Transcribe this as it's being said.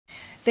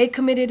They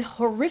committed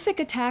horrific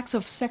attacks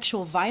of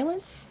sexual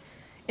violence.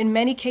 In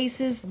many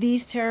cases,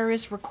 these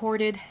terrorists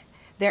recorded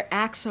their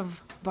acts of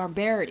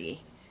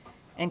barbarity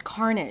and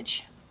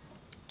carnage,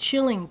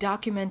 chilling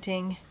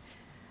documenting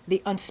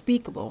the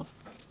unspeakable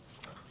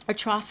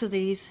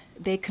atrocities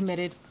they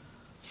committed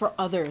for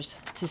others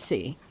to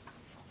see.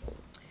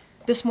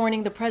 This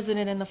morning, the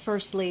President and the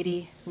First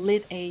Lady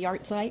lit a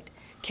yahrzeit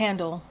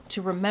candle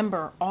to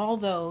remember all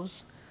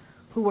those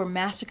who were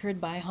massacred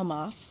by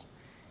Hamas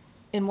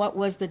in what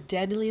was the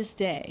deadliest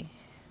day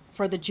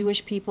for the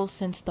Jewish people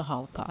since the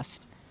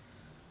Holocaust.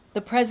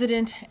 The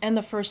President and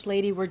the First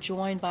Lady were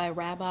joined by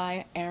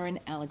Rabbi Aaron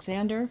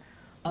Alexander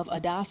of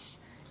Adass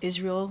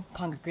Israel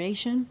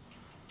Congregation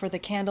for the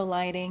candle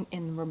lighting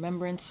in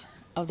remembrance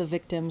of the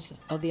victims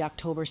of the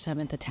October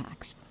 7th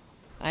attacks.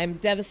 I am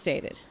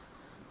devastated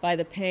by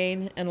the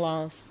pain and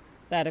loss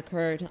that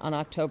occurred on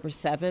October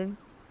 7th,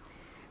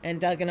 and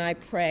Doug and I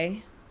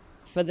pray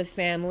for the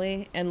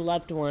family and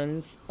loved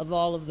ones of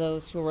all of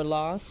those who were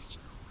lost,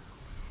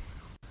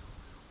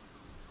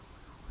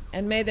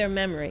 and may their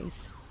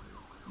memories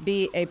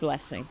be a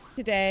blessing.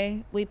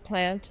 Today, we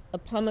plant a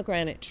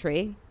pomegranate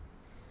tree,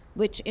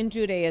 which in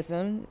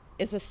Judaism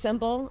is a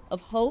symbol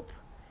of hope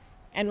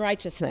and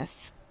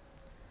righteousness.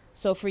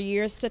 So for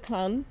years to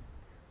come,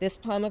 this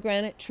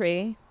pomegranate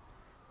tree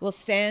will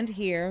stand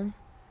here,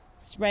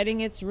 spreading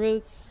its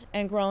roots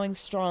and growing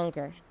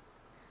stronger,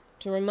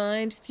 to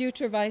remind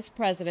future vice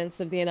presidents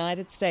of the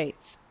United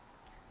States,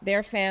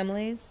 their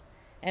families,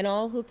 and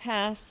all who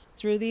pass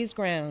through these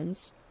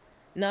grounds,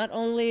 not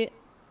only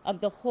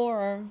of the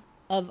horror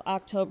of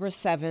October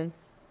 7th,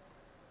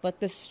 but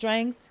the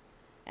strength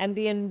and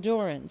the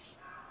endurance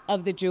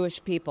of the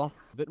Jewish people.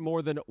 That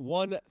more than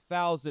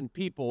 1,000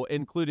 people,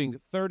 including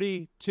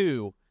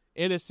 32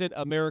 innocent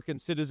American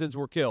citizens,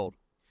 were killed.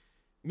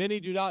 Many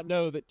do not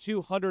know that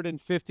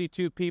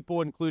 252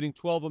 people, including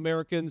 12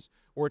 Americans,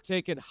 were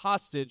taken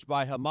hostage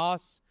by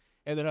Hamas,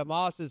 and that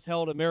Hamas has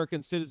held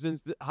American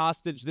citizens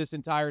hostage this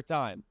entire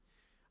time.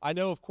 I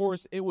know, of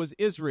course, it was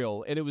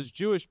Israel and it was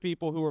Jewish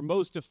people who were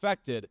most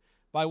affected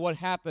by what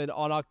happened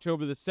on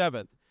October the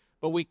 7th.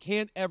 But we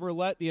can't ever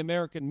let the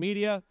American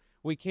media,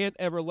 we can't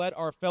ever let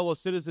our fellow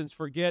citizens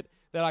forget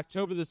that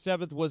October the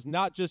 7th was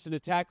not just an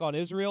attack on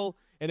Israel,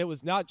 and it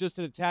was not just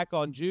an attack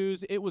on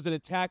Jews, it was an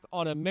attack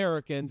on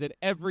Americans, and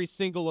every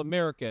single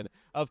American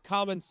of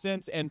common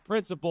sense and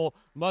principle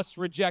must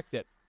reject it.